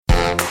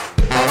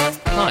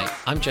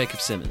I'm Jacob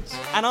Simmons.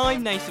 And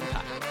I'm Nathan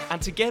Pack.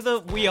 And together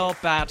we are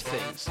Bad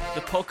Things, the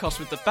podcast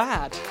with the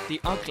bad,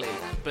 the ugly,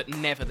 but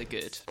never the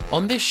good.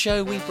 On this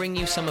show, we bring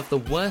you some of the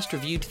worst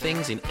reviewed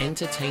things in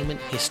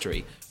entertainment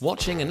history,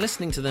 watching and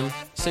listening to them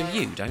so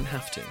you don't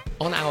have to.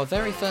 On our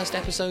very first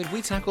episode,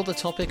 we tackle the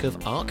topic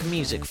of Ark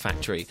Music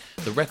Factory,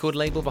 the record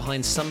label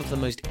behind some of the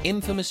most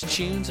infamous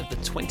tunes of the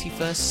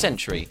 21st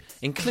century,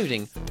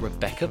 including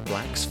Rebecca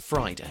Black's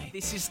Friday.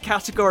 This is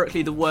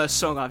categorically the worst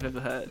song I've ever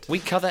heard. We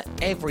cover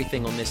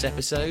everything on this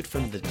episode,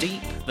 from the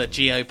deep, the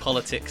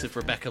geopolitics of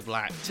Rebecca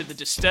Black, To the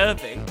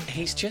disturbing.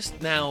 He's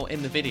just now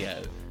in the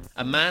video,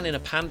 a man in a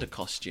panda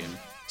costume,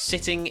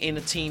 sitting in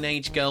a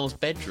teenage girl's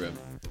bedroom,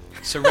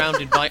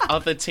 surrounded by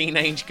other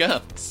teenage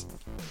girls.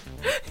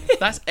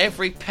 That's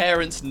every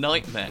parent's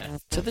nightmare,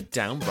 to the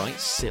downright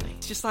silly.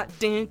 It's just like...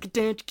 The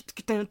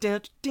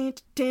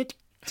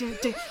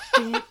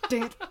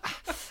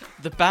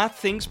Bad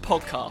Things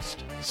Podcast.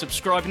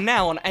 Subscribe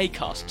now on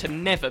Acast to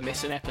never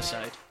miss an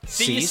episode.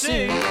 See you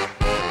soon.